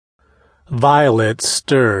Violet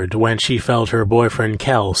stirred when she felt her boyfriend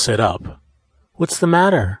Kel sit up. "What's the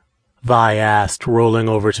matter?" Vi asked, rolling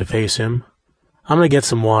over to face him. "I'm gonna get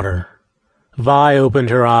some water." Vi opened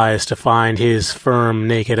her eyes to find his firm,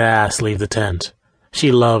 naked ass leave the tent.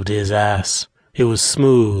 She loved his ass. It was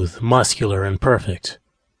smooth, muscular, and perfect.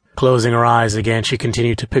 Closing her eyes again, she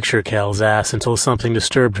continued to picture Kel's ass until something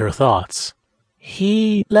disturbed her thoughts.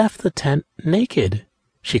 "He left the tent naked,"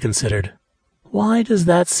 she considered. "Why does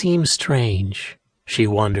that seem strange?" she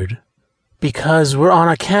wondered. "Because we're on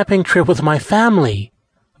a camping trip with my family."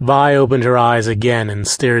 Vi opened her eyes again and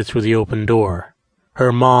stared through the open door.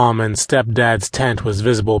 Her mom and stepdad's tent was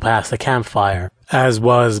visible past the campfire, as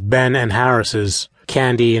was Ben and Harris's,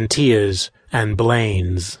 Candy and Tia's, and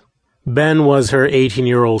Blaine's. Ben was her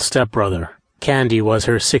 18-year-old stepbrother. Candy was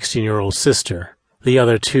her 16-year-old sister. The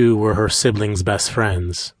other two were her siblings' best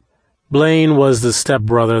friends. Blaine was the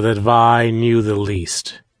stepbrother that Vi knew the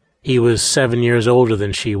least. He was 7 years older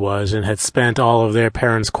than she was and had spent all of their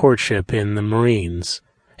parents' courtship in the Marines.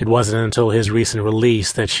 It wasn't until his recent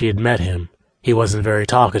release that she had met him. He wasn't very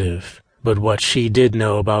talkative, but what she did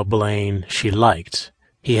know about Blaine she liked.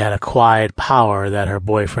 He had a quiet power that her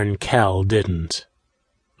boyfriend Kel didn't.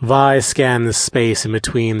 Vi scanned the space in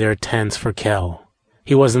between their tents for Kel.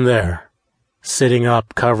 He wasn't there. Sitting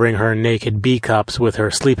up, covering her naked B-cups with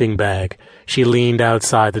her sleeping bag, she leaned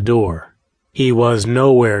outside the door. He was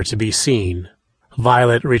nowhere to be seen.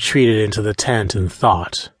 Violet retreated into the tent and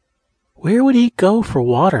thought, "Where would he go for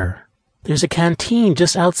water? There's a canteen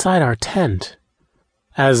just outside our tent."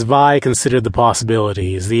 As Vi considered the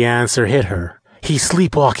possibilities, the answer hit her. "He's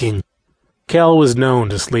sleepwalking." Kel was known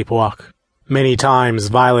to sleepwalk. Many times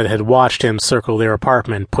Violet had watched him circle their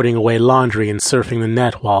apartment, putting away laundry and surfing the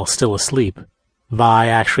net while still asleep. Vi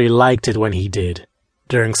actually liked it when he did.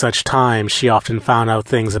 During such times, she often found out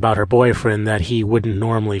things about her boyfriend that he wouldn't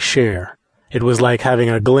normally share. It was like having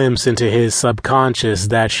a glimpse into his subconscious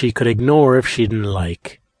that she could ignore if she didn't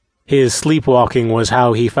like. His sleepwalking was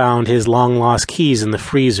how he found his long-lost keys in the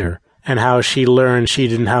freezer, and how she learned she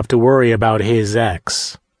didn't have to worry about his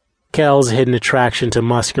ex. Kel's hidden attraction to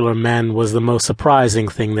muscular men was the most surprising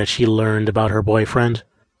thing that she learned about her boyfriend.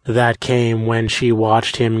 That came when she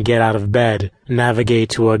watched him get out of bed, navigate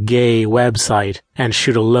to a gay website, and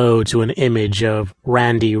shoot a load to an image of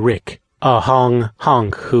Randy Rick, a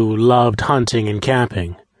hunk who loved hunting and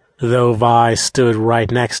camping. Though Vi stood right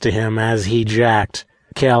next to him as he jacked,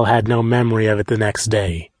 Kel had no memory of it the next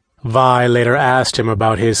day. Vi later asked him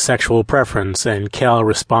about his sexual preference, and Kel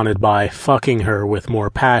responded by fucking her with more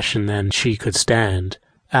passion than she could stand.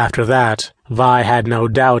 After that, Vi had no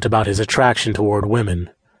doubt about his attraction toward women.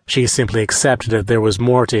 She simply accepted that there was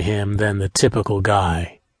more to him than the typical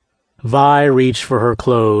guy. Vi reached for her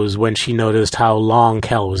clothes when she noticed how long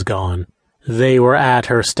Kel was gone. They were at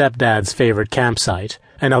her stepdad's favorite campsite,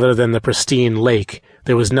 and other than the pristine lake,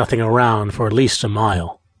 there was nothing around for at least a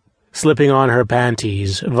mile. Slipping on her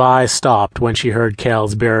panties, Vi stopped when she heard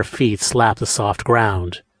Kel's bare feet slap the soft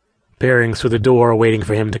ground. Peering through the door, waiting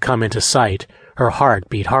for him to come into sight, her heart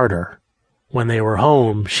beat harder. When they were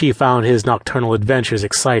home, she found his nocturnal adventures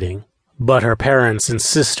exciting. But her parents and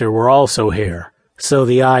sister were also here, so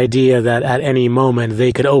the idea that at any moment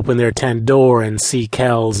they could open their tent door and see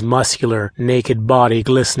Kel's muscular, naked body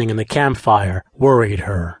glistening in the campfire worried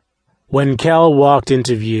her. When Kel walked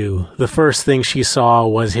into view, the first thing she saw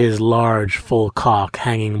was his large, full cock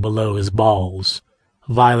hanging below his balls.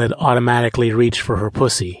 Violet automatically reached for her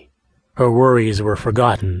pussy. Her worries were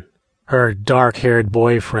forgotten. Her dark-haired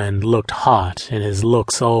boyfriend looked hot, and his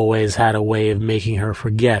looks always had a way of making her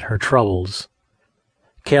forget her troubles.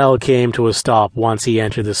 Kel came to a stop once he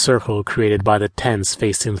entered the circle created by the tents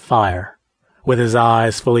facing the fire. With his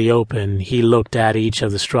eyes fully open, he looked at each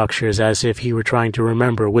of the structures as if he were trying to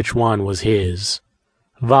remember which one was his.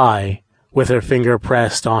 Vi, with her finger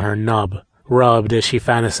pressed on her nub, rubbed as she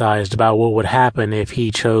fantasized about what would happen if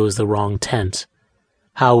he chose the wrong tent.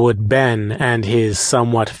 How would Ben and his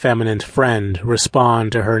somewhat feminine friend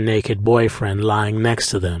respond to her naked boyfriend lying next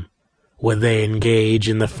to them? Would they engage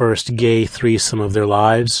in the first gay threesome of their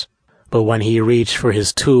lives? But when he reached for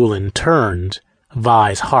his tool and turned,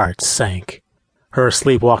 Vi's heart sank. Her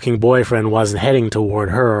sleepwalking boyfriend wasn't heading toward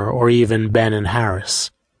her or even Ben and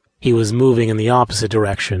Harris. He was moving in the opposite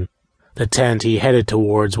direction. The tent he headed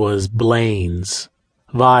towards was Blaine's.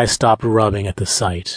 Vi stopped rubbing at the sight.